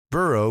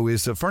Burrow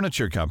is a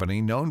furniture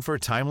company known for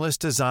timeless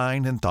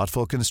design and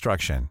thoughtful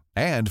construction,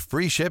 and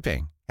free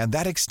shipping, and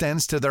that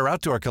extends to their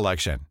outdoor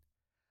collection.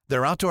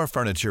 Their outdoor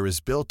furniture is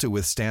built to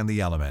withstand the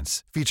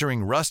elements,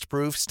 featuring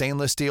rust-proof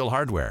stainless steel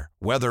hardware,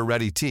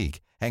 weather-ready teak,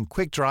 and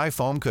quick-dry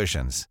foam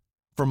cushions.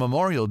 For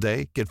Memorial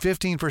Day, get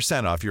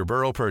 15% off your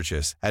Burrow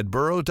purchase at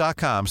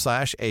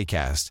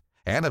burrow.com/ACAST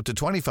and up to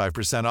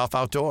 25% off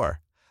outdoor.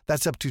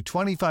 That's up to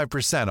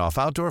 25% off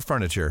outdoor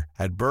furniture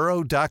at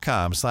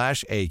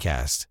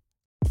burrow.com/ACAST.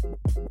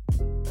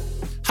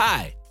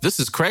 Hi,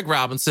 this is Craig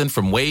Robinson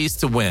from Ways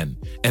to Win,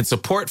 and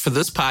support for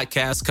this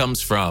podcast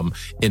comes from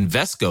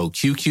Invesco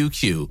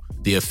QQQ,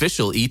 the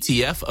official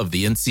ETF of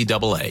the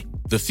NCAA.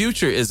 The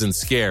future isn't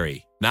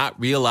scary. Not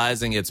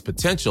realizing its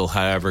potential,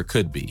 however,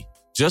 could be.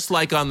 Just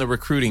like on the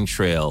recruiting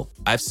trail,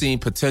 I've seen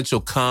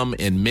potential come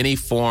in many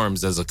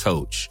forms as a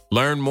coach.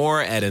 Learn more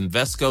at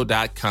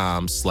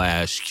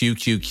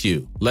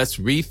Invesco.com/QQQ. Let's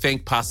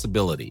rethink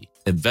possibility.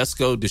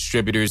 Invesco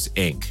Distributors,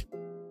 Inc.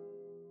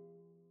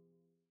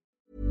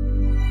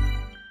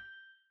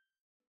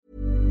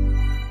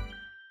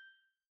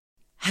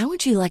 How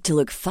would you like to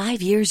look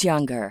 5 years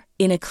younger?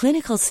 In a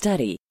clinical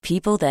study,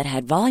 people that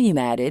had volume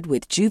added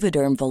with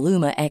Juvederm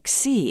Voluma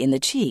XC in the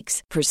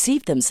cheeks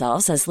perceived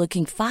themselves as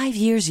looking 5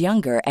 years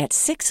younger at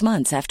 6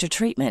 months after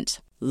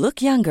treatment.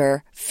 Look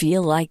younger,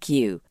 feel like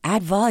you.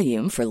 Add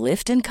volume for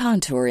lift and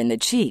contour in the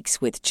cheeks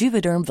with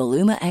Juvederm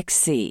Voluma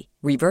XC.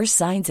 Reverse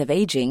signs of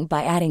aging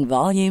by adding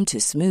volume to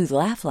smooth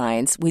laugh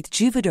lines with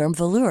Juvederm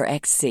Volure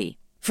XC.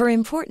 For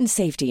important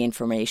safety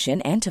information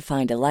and to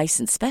find a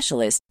licensed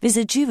specialist,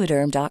 visit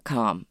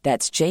Juvederm.com.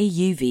 That's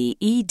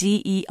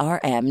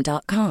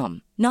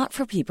JUVEDERM.com. Not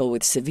for people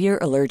with severe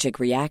allergic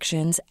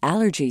reactions,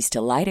 allergies to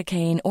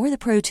lidocaine, or the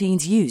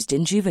proteins used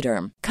in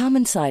Juvederm.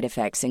 Common side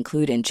effects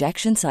include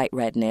injection site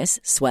redness,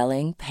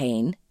 swelling,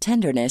 pain,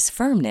 tenderness,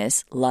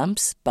 firmness,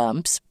 lumps,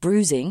 bumps,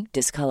 bruising,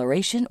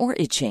 discoloration, or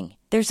itching.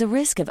 There's a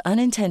risk of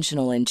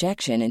unintentional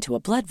injection into a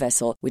blood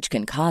vessel, which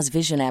can cause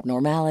vision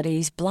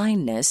abnormalities,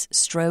 blindness,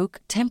 stroke,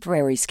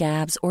 temporary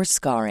scabs, or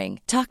scarring.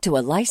 Talk to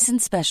a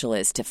licensed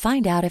specialist to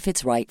find out if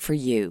it's right for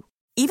you.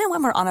 Even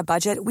when we're on a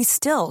budget, we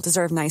still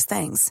deserve nice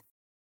things.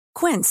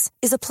 Quince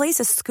is a place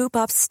to scoop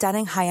up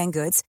stunning high-end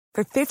goods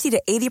for 50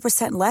 to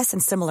 80% less than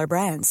similar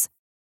brands.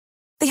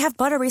 They have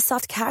buttery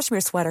soft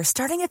cashmere sweaters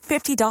starting at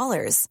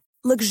 $50,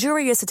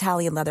 luxurious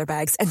Italian leather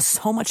bags, and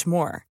so much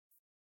more.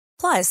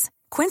 Plus,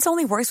 Quince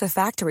only works with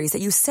factories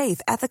that use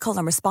safe, ethical,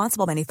 and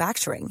responsible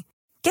manufacturing.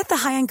 Get the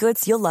high-end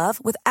goods you'll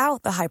love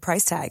without the high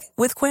price tag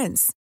with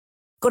Quince.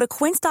 Go to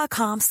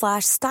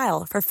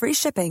quince.com/style for free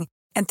shipping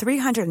and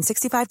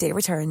 365-day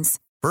returns.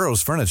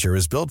 Burrow's furniture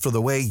is built for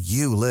the way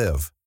you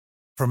live.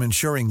 From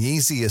ensuring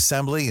easy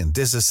assembly and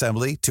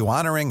disassembly to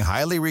honoring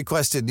highly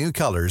requested new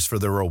colors for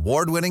their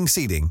award-winning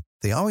seating,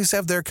 they always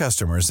have their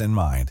customers in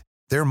mind.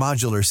 Their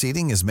modular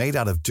seating is made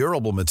out of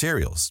durable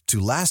materials to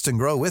last and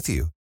grow with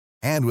you.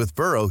 And with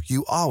Burrow,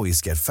 you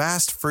always get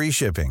fast, free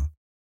shipping.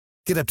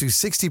 Get up to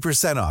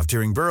 60% off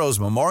during Burrow's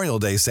Memorial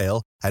Day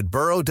sale at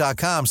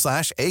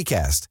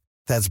burrow.com/ACAST.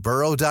 That's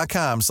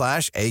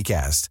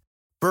burrow.com/ACAST.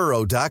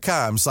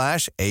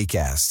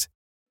 burrow.com/ACAST.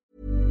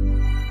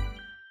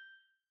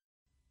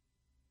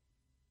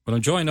 Well,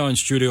 I'm joined now in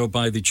studio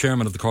by the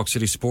chairman of the Cork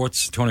City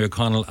Sports, Tony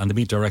O'Connell, and the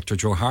meet director,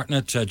 Joe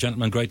Hartnett.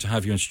 Gentlemen, great to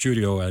have you in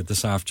studio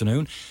this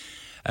afternoon.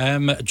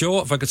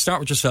 Joe, if I could start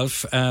with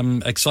yourself,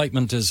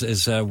 excitement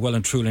is well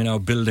and truly now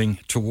building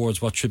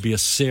towards what should be a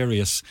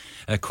serious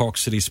Cork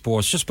City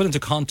Sports. Just put into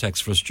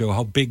context for us, Joe,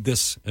 how big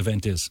this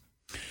event is.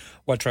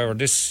 Well, Trevor,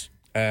 this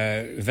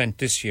event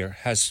this year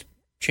has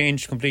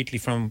changed completely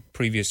from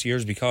previous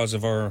years because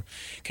of our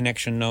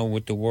connection now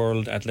with the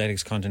World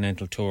Athletics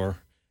Continental Tour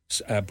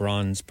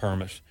bronze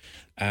permit.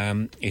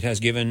 It has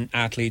given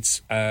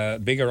athletes a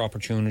bigger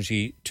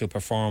opportunity to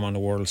perform on the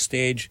world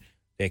stage.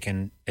 They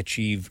can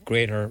achieve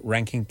greater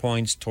ranking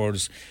points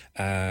towards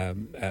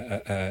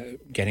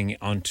getting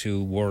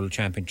onto World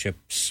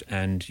Championships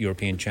and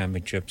European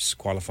Championships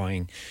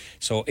qualifying.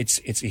 So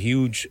it's a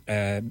huge,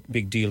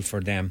 big deal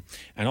for them.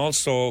 And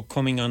also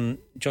coming on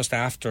just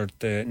after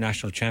the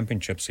National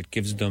Championships, it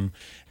gives them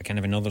a kind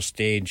of another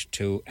stage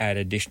to add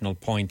additional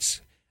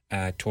points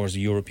towards the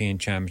European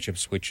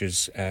Championships, which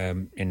is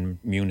in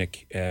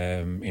Munich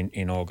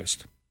in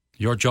August.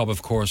 Your job,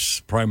 of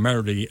course,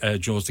 primarily,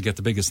 Joe, is to get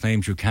the biggest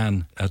names you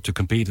can to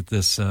compete at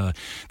this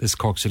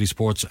Cork City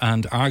Sports,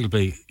 and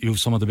arguably you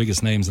have some of the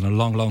biggest names in a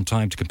long, long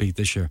time to compete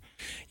this year.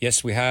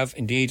 Yes, we have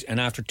indeed,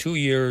 and after 2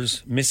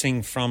 years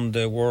missing from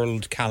the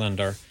world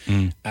calendar,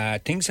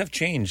 things have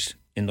changed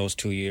in those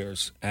 2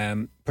 years.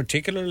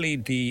 Particularly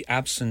the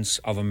absence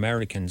of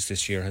Americans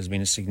this year has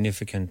been a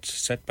significant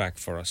setback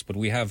for us, but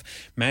we have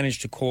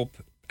managed to cope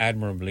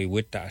admirably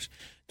with that.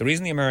 The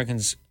reason the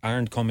Americans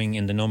aren't coming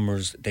in the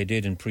numbers they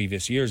did in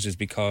previous years is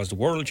because the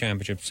World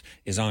Championships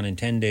is on in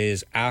 10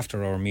 days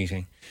after our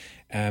meeting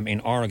in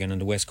Oregon on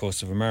the west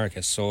coast of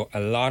America. So a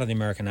lot of the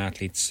American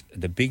athletes,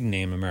 the big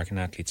name American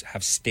athletes,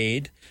 have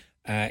stayed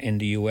in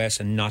the US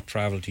and not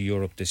travelled to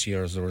Europe this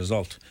year as a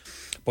result.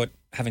 But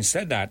having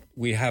said that,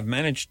 we have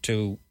managed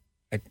to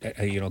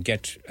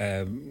get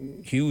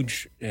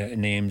huge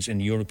names in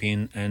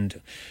European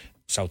and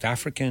South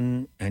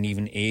African and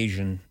even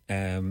Asian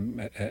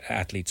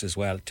athletes as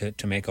well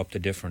to make up the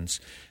difference.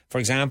 For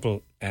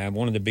example,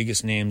 one of the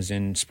biggest names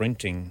in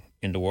sprinting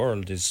in the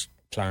world is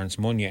Clarence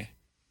Monnier.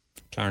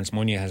 Clarence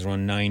Monnier has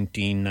run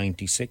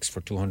 1996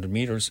 for 200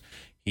 metres.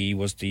 He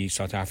was the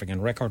South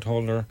African record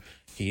holder.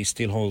 He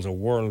still holds a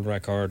world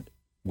record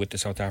with the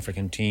South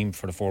African team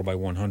for the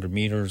 4x100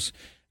 metres.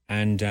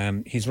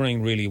 And he's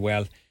running really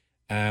well.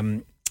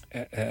 Another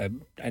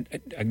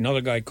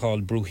guy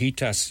called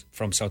Bruhitas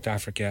from South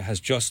Africa has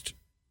just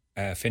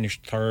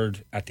finished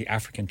third at the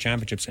African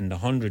Championships in the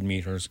 100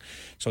 metres.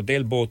 So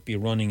they'll both be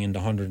running in the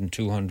 100 and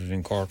 200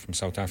 in Cork from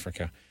South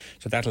Africa.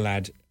 So that'll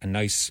add a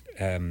nice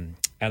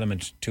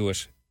element to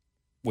it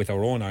with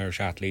our own Irish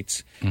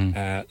athletes,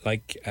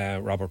 like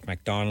Robert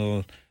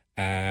McDonnell,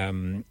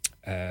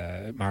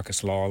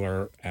 Marcus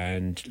Lawler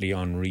and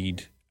Leon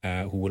Reid,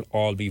 who will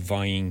all be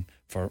vying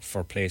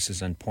for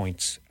places and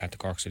points at the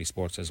Cork City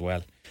Sports as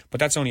well. But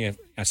that's only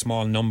a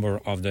small number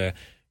of the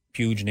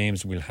huge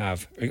names we'll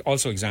have.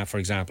 Also, for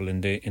example,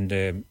 in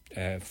the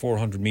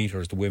 400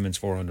 metres, the women's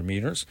 400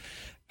 metres,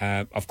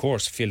 of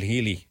course, Phil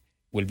Healy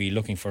will be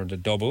looking for the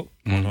double,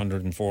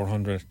 100 and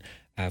 400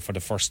 for the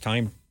first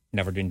time,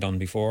 never been done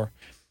before.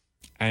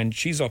 And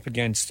she's up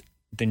against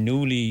the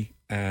newly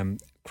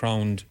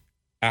crowned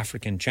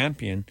African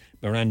champion,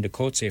 Miranda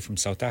Kotze from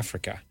South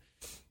Africa.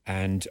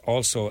 And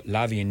also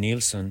Lavia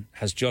Nielsen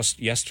has just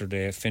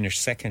yesterday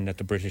finished second at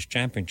the British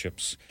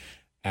Championships.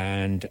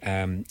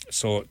 And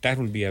so that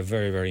will be a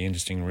very, very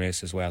interesting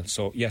race as well.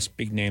 So yes,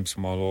 big names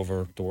from all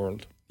over the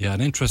world. Yeah,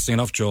 and interesting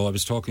enough, Joe, I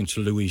was talking to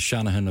Louise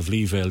Shanahan of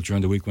Leevale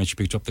during the week when she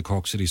picked up the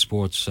Cork City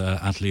Sports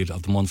Athlete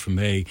of the Month from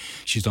May.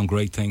 She's done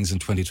great things in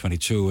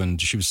 2022,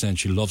 and she was saying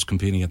she loves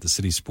competing at the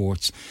city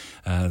sports,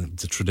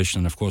 the tradition,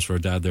 and of course for her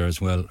dad there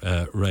as well,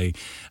 Ray.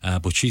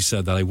 But she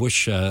said that I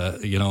wish,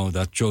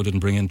 that Joe didn't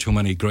bring in too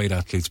many great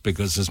athletes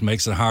because this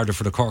makes it harder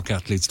for the Cork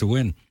athletes to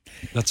win.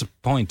 That's a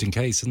point in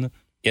case, isn't it?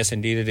 Yes,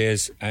 indeed it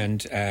is.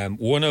 And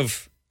one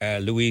of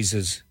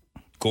Louise's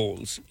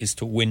goals is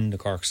to win the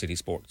Cork City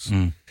Sports.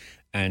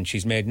 And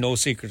she's made no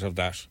secret of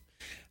that.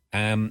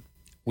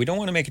 We don't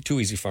want to make it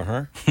too easy for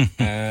her.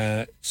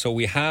 So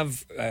we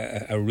have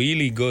a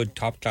really good,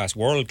 top-class,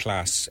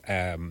 world-class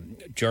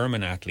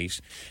German athlete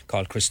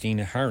called Christine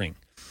Herring.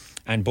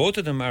 And both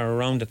of them are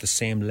around at the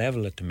same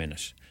level at the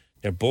minute.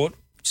 They're both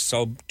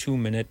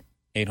sub-2-minute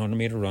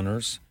 800-metre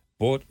runners,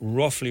 both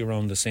roughly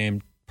around the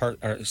same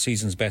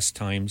season's best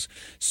times.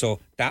 So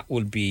that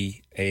will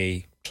be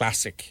a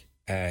classic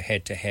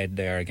head-to-head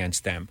there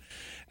against them.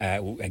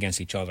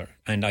 Against each other,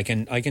 and I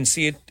can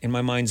see it in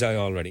my mind's eye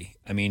already.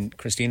 I mean,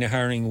 Christina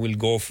Herring will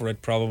go for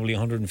it probably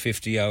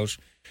 150 out,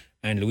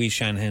 and Louise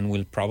Shanahan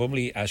will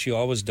probably, as she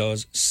always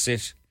does,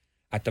 sit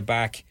at the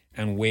back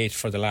and wait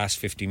for the last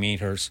 50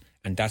 metres,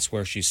 and that's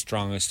where she's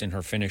strongest in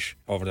her finish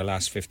over the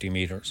last 50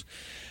 metres.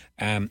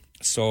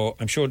 So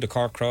I'm sure the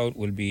Cork crowd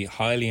will be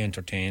highly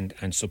entertained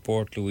and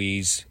support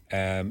Louise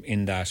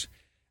in that,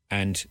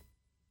 and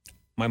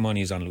my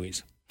money is on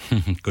Louise.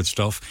 Good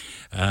stuff.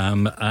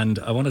 And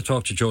I want to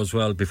talk to Joe as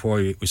well before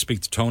we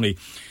speak to Tony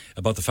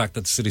about the fact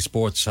that City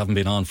Sports haven't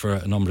been on for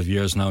a number of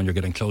years now, and you're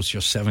getting close to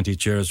your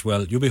 70th year as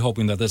well. You'll be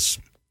hoping that this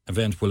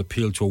event will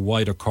appeal to a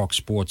wider Cork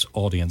sports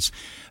audience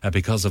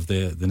because of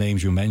the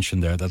names you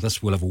mentioned there, that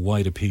this will have a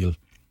wide appeal.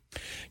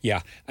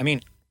 Yeah, I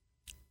mean,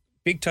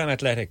 big time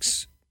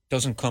athletics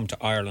doesn't come to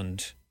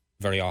Ireland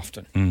very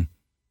often.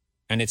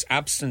 And its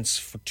absence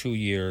for 2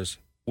 years,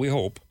 we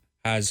hope,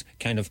 has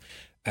kind of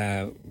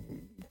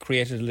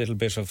created a little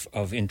bit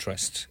of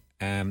interest.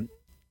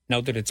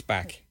 Now that it's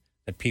back,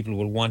 that people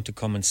will want to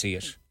come and see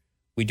it.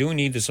 We do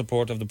need the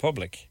support of the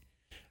public.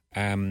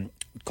 Coming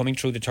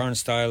through the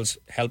turnstiles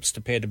helps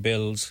to pay the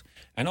bills,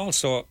 and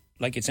also,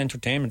 like, it's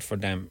entertainment for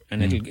them,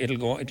 and it'll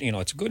go.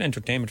 It's a good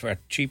entertainment for a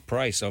cheap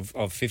price of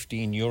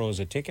 €15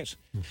 a ticket.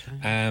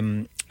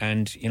 Okay.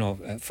 And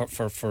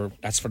for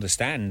that's for the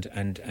stand,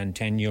 and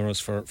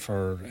 €10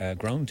 for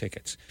ground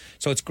tickets.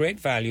 So it's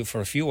great value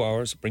for a few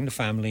hours. Bring the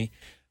family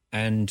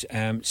and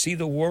see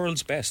the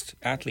world's best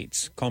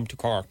athletes come to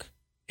Cork.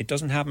 It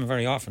doesn't happen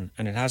very often,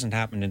 and it hasn't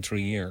happened in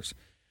 3 years.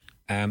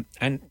 And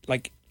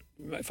like,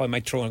 if I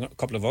might throw a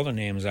couple of other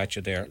names at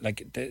you there,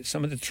 like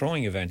some of the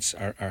throwing events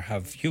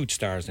have huge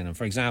stars in them.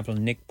 For example,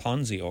 Nick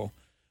Ponzio,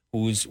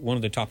 who's one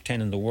of the top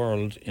 10 in the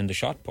world in the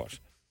shot put,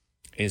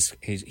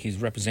 he's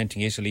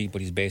representing Italy,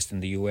 but he's based in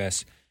the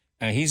US.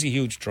 He's a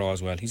huge draw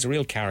as well. He's a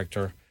real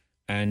character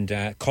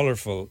and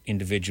colourful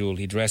individual.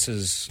 He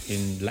dresses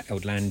in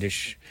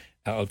outlandish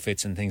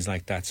outfits and things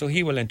like that, so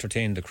he will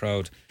entertain the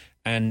crowd.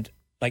 And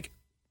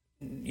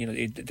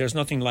there's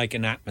nothing like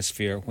an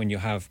atmosphere when you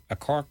have a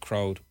Cork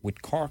crowd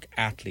with Cork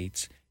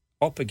athletes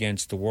up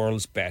against the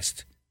world's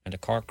best, and the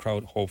Cork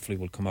crowd hopefully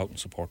will come out and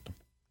support them.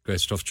 Great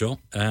stuff, Joe.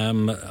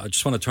 I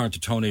just want to turn to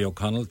Tony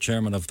O'Connell,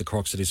 chairman of the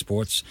Cork City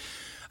Sports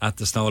at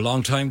this now a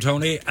long time,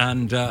 Tony,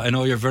 and I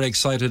know you're very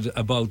excited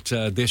about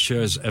this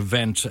year's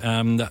event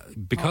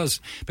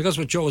because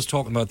what Joe was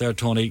talking about there,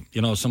 Tony,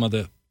 some of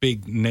the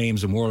big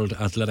names in world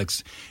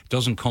athletics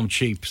doesn't come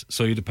cheap.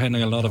 So you're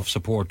depending on a lot of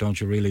support, don't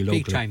you, really,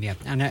 locally? Big time, yeah.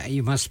 And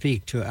you must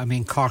speak to,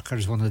 Cork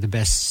is one of the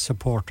best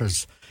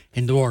supporters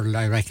in the world,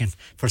 I reckon,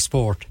 for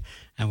sport.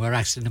 And we're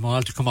asking them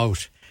all to come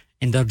out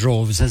in their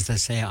droves, as they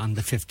say, on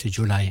the 5th of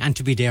July, and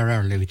to be there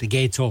early. The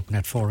gates open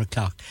at 4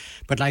 o'clock.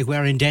 But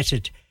we're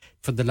indebted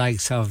for the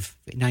likes of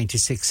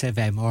 96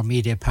 FM, our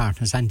media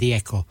partners, and the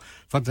Echo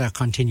for their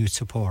continued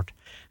support.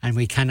 And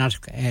we cannot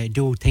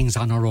do things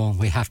on our own.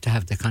 We have to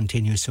have the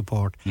continuous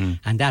support,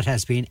 and that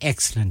has been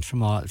excellent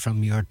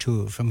from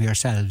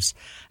yourselves,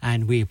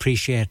 and we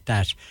appreciate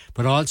that.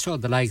 But also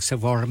the likes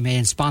of our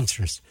main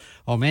sponsors.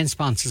 Our main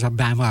sponsors are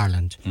BAM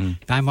Ireland.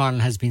 BAM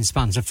Ireland has been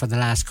sponsored for the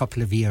last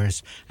couple of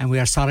years, and we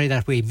are sorry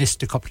that we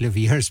missed a couple of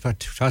years,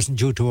 but it wasn't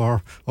due to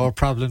our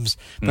problems.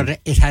 But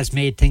it has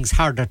made things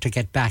harder to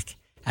get back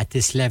at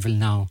this level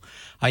now.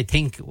 I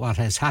think what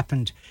has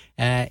happened,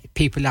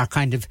 people are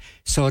kind of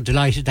so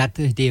delighted that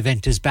the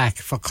event is back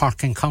for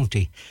Cork and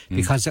County,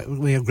 because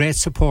we have great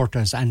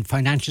supporters and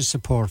financial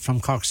support from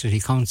Cork City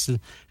Council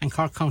and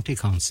Cork County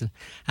Council,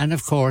 and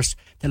of course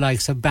the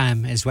likes of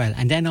BAM as well,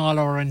 and then all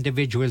our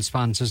individual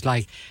sponsors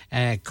like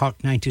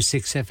Cork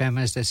 96 FM,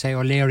 as they say,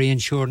 O'Leary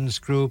Insurance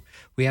Group.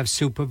 We have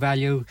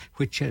SuperValue,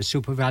 which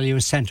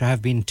SuperValue Centre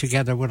have been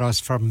together with us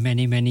for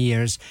many, many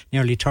years,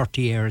 nearly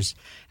 30 years.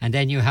 And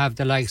then you have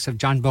the likes of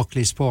John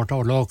Buckley Sport,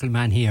 our local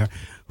man here,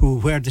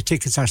 where the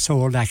tickets are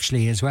sold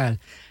actually as well.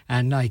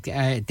 And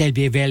they'll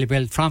be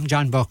available from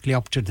John Buckley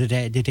up to the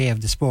day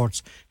of the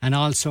sports, and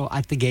also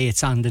at the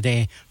gates on the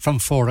day from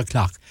 4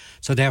 o'clock.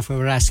 So therefore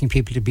we're asking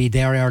people to be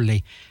there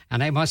early.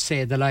 And I must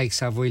say the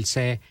likes of, we'll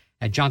say,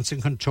 Johnson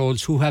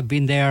Controls, who have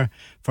been there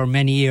for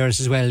many years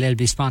as well. They'll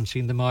be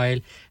sponsoring the mile.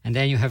 And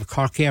then you have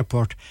Cork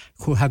Airport,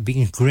 who have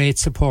been great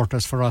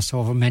supporters for us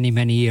over many,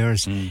 many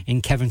years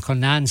in Kevin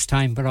Cullinan's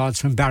time, but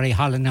also in Barry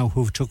Holland now,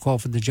 who took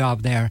over the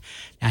job there,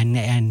 and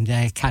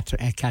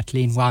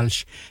Kathleen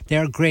Walsh.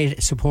 They're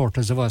great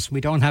supporters of us. We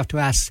don't have to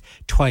ask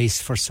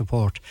twice for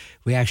support.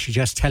 We actually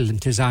just tell them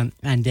 'tis on,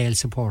 and they'll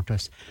support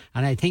us.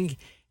 And I think,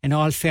 in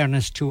all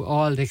fairness to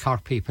all the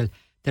Cork people,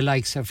 the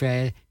likes of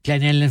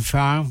Glenellen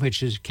Farm,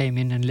 which came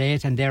in and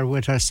late, and they're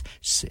with us.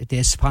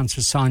 They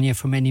sponsored Sonia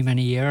for many,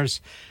 many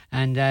years.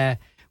 And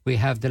we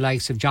have the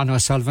likes of John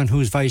O'Sullivan,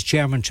 who's vice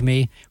chairman to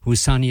me, who's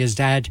Sonia's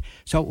dad.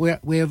 So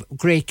we have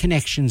great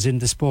connections in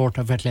the sport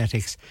of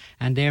athletics.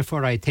 And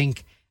therefore, I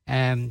think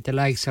the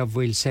likes of,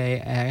 we'll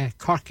say,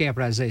 Cork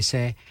Airport, as I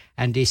say,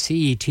 and the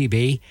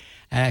CETB,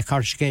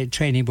 Cork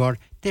Training Board,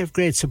 they're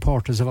great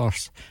supporters of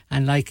us.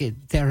 And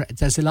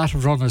there's a lot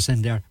of runners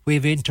in there. We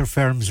have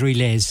interfirms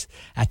relays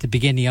at the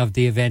beginning of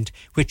the event,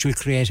 which will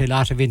create a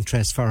lot of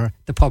interest for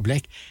the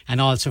public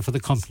and also for the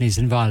companies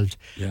involved.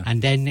 Yeah.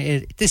 And then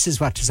this is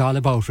what it's all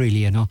about, really,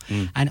 you know.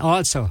 And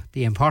also,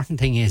 the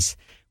important thing is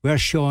we're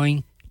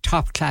showing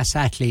top-class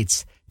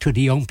athletes to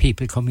the young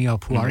people coming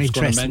up who are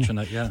interested,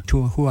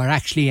 who are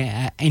actually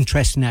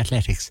interested in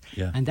athletics.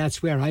 Yeah. And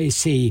that's where I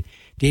see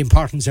the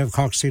importance of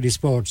Cork City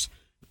Sports.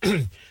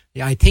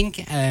 I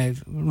think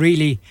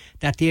really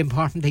that the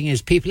important thing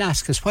is, people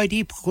ask us, why do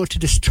you go to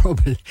this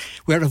trouble?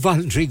 We're a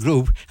voluntary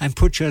group and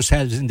put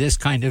yourselves in this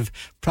kind of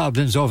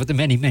problems over the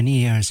many, many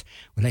years.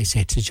 Well, I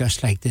say it's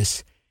just like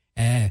this.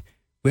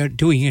 We're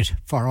doing it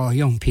for our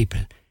young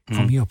people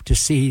coming up to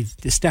see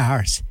the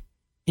stars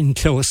in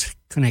close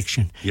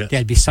connection. Yes.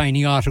 They'll be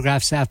signing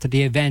autographs after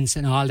the events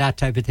and all that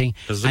type of thing.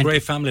 It's a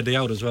great family day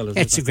out as well, isn't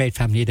it? It's a great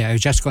family day. I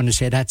was just going to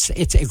say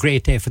it's a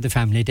great day for the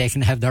family. They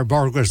can have their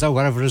burgers or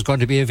whatever is going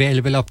to be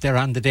available up there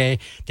on the day.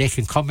 They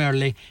can come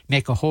early,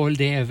 make a whole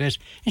day of it.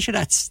 And sure,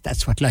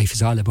 that's what life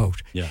is all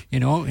about, you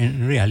know,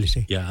 in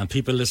reality. Yeah, and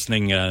people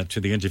listening to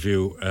the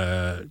interview,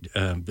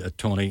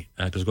 Tony,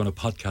 is going to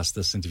podcast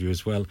this interview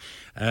as well.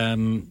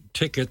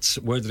 Tickets,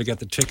 where do they get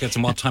the tickets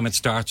and what time it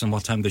starts and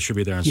what time they should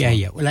be there and so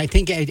on? Well, I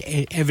think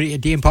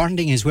the important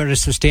thing is we're a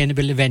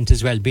sustainable event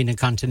as well, being a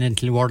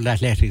continental World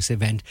Athletics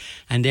event,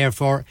 and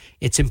therefore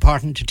it's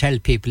important to tell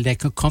people they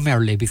can come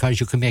early because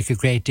you can make a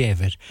great day of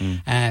it.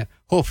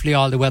 Hopefully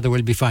all the weather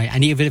will be fine,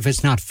 and even if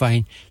it's not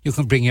fine, you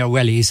can bring your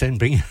wellies and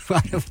bring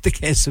whatever the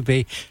case will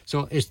be.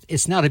 So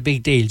it's not a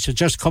big deal. So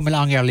just come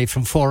along early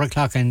from 4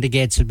 o'clock and the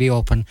gates will be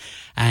open,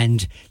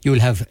 and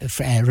you'll have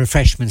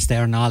refreshments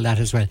there and all that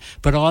as well.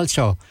 But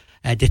also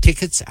the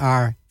tickets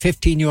are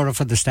 €15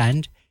 for the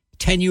stand,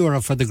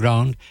 €10 for the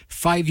ground,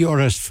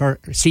 €5 for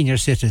senior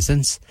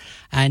citizens,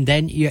 and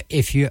then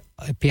if you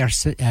appear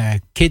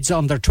kids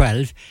under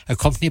 12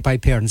 accompanied by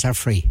parents are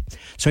free.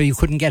 So you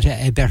couldn't get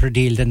a better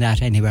deal than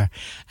that anywhere.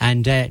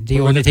 And the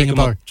only thing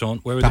about John,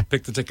 where would they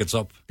pick the tickets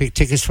up? Pick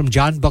tickets from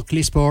John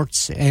Buckley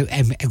Sports,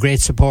 a great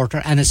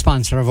supporter and a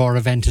sponsor of our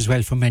event as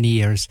well for many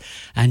years.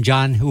 And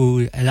John,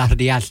 who a lot of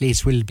the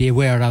athletes will be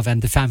aware of,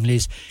 and the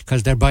families,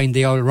 because they're buying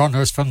the old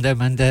runners from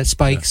them and the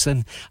spikes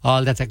and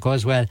all that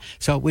goes well.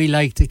 So we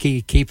like to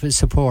keep it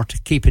support,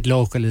 keep it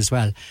local as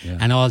well.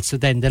 And also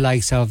then the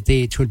likes of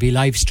it will be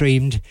live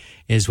streamed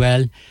as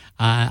well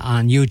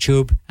on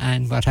YouTube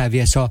and what have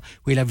you. So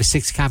we'll have a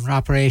 6-camera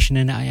operation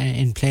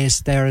in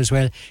place there as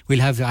well. We'll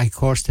have, of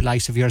course, the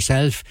likes of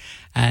yourself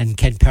and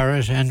Ken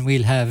Perrott, and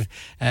we'll have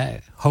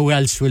who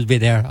else will be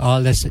there?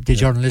 All the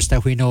journalists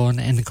that we know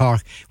in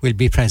Cork will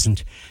be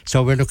present.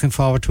 So we're looking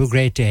forward to a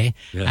great day,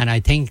 and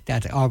I think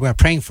that all we're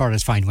praying for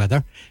is fine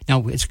weather.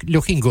 Now it's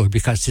looking good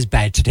because it's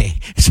bad today,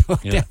 so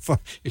therefore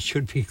it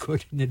should be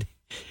good in the day.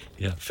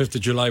 Yeah, 5th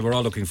of July, we're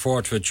all looking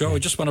forward to it. Joe, I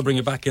just want to bring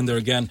you back in there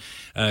again,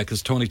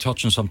 because Tony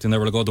touched on something there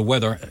a while ago. The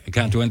weather, I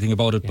can't do anything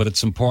about it, but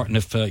it's important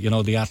if,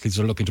 the athletes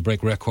are looking to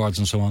break records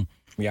and so on.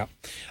 Yeah.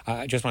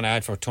 I just want to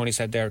add for what Tony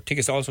said there,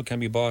 tickets also can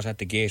be bought at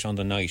the gate on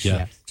the night.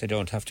 Yeah. So they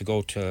don't have to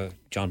go to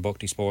John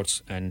Buckley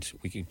Sports, and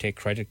we can take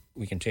credit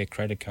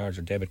cards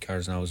or debit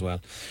cards now as well.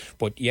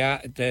 But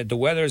yeah, the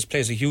weather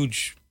plays a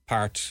huge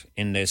part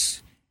in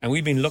this, and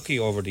we've been lucky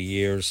over the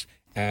years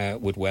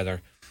with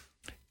weather.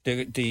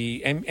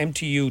 The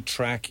MTU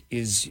track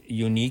is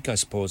unique, I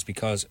suppose,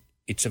 because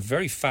it's a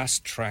very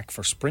fast track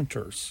for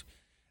sprinters.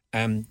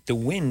 The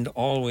wind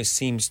always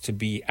seems to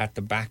be at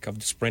the back of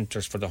the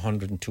sprinters for the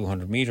 100 and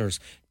 200 metres,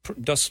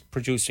 thus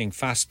producing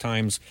fast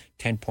times,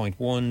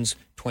 10.1s,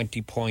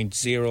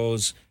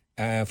 20.0s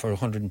for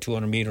 100 and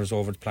 200 metres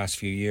over the past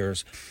few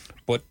years.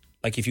 But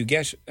like if you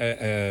get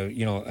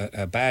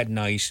a bad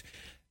night,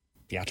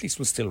 the athletes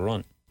will still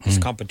run. This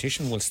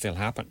competition will still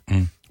happen.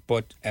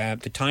 But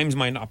the times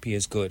might not be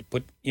as good.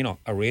 But,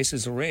 a race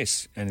is a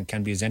race, and it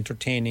can be as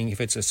entertaining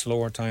if it's a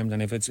slower time than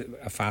if it's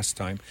a fast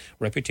time.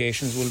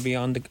 Reputations will be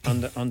on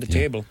the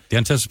table. Do you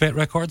anticipate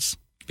records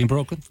being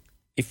broken?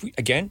 If we,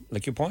 again,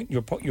 like your point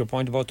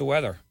about the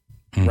weather,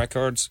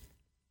 records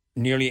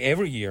nearly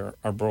every year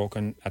are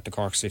broken at the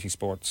Cork City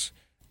Sports.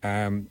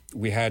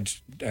 We had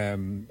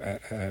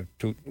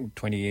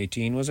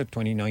 2018, was it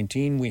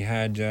 2019? We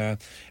had an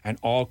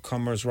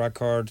all-comers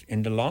record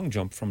in the long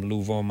jump from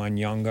Luvo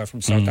Manyonga from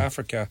South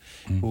Africa,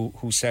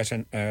 who set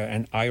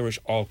an Irish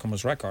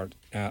all-comers record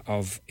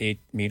of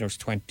 8 metres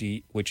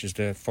 20, which is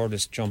the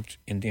furthest jumped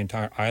in the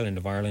entire island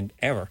of Ireland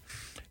ever.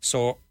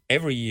 So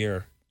every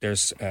year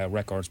there's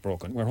records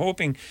broken. We're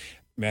hoping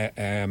that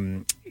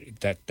Darragh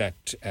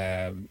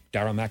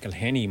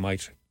McElhenney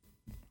might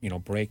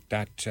break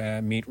that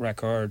meet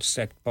record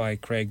set by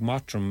Craig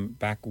Mottram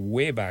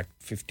way back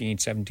 15,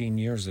 17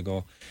 years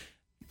ago.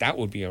 That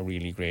would be a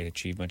really great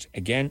achievement.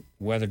 Again,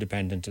 weather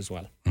dependent as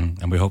well.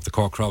 And we hope the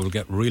Cork crowd will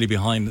get really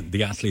behind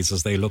the athletes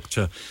as they look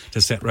to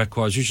set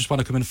records. You just want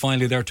to come in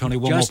finally there, Tony,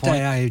 one more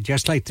point? I'd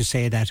just like to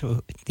say that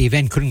the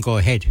event couldn't go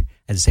ahead,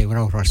 as I say,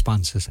 without our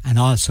sponsors, and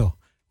also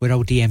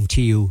without the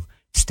MTU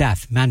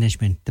staff,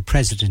 management, the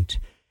president,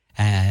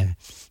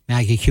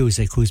 Maggie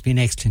Cusick, who's been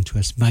excellent to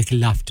us, Michael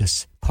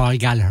Loftus, Paul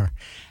Gallagher,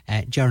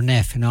 Ger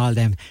Neff and all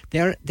them.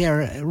 They're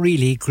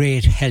really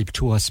great help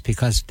to us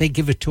because they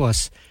give it to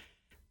us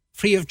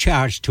free of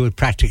charge to it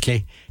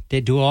practically. They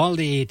do all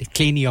the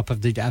cleaning up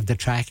of the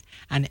track.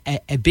 And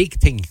a big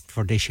thing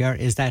for this year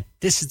is that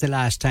this is the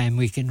last time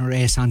we can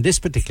race on this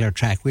particular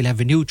track. We'll have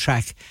a new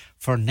track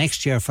for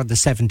next year for the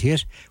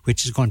 70th,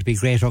 which is going to be a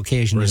great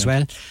occasion. Brilliant. As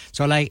well.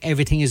 So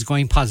everything is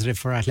going positive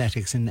for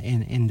athletics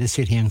in the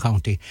city and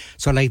county.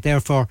 So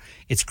therefore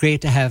it's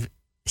great to have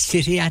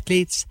city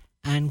athletes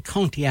and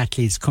county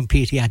athletes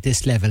competing at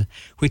this level,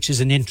 which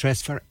is an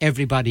interest for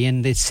everybody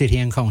in the city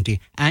and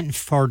county and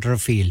further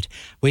afield.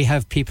 We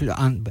have people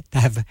that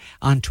have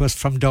on to us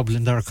from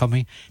Dublin that are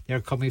coming.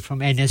 They're coming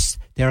from Ennis.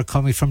 They're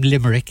coming from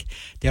Limerick.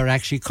 They're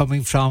actually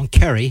coming from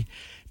Kerry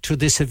to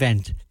this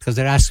event because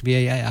they're asking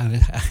me.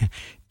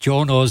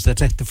 Joe knows that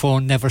the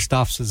phone never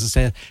stops as I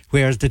say,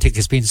 where's the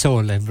tickets being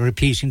sold? And we're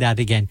repeating that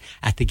again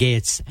at the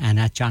gates and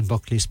at John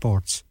Buckley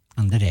Sports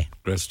on the day.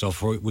 Great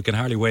stuff. We can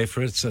hardly wait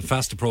for it. It's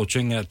fast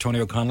approaching. Tony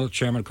O'Connell,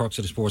 Chairman, Cork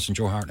City Sports, and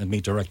Joe Hartnett,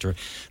 Meet Director.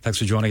 Thanks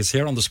for joining us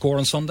here on The Score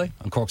on Sunday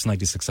on Cork's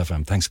 96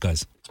 FM. Thanks,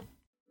 guys.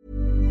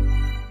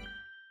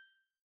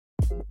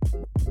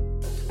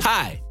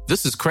 Hi,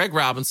 this is Craig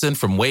Robinson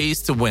from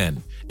Ways to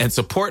Win, and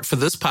support for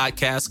this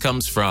podcast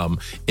comes from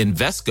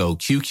Invesco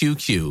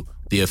QQQ,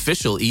 the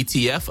official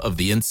ETF of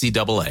the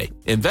NCAA.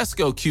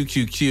 Invesco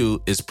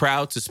QQQ is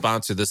proud to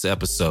sponsor this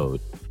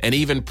episode and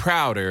even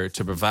prouder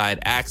to provide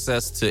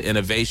access to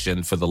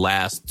innovation for the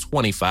last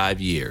 25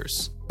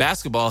 years.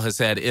 Basketball has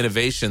had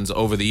innovations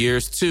over the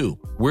years, too.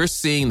 We're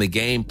seeing the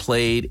game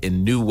played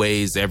in new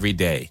ways every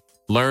day.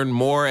 Learn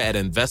more at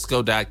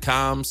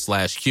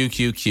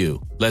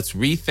Invesco.com/QQQ. Let's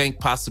rethink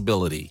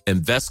possibility.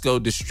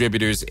 Invesco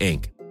Distributors,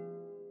 Inc.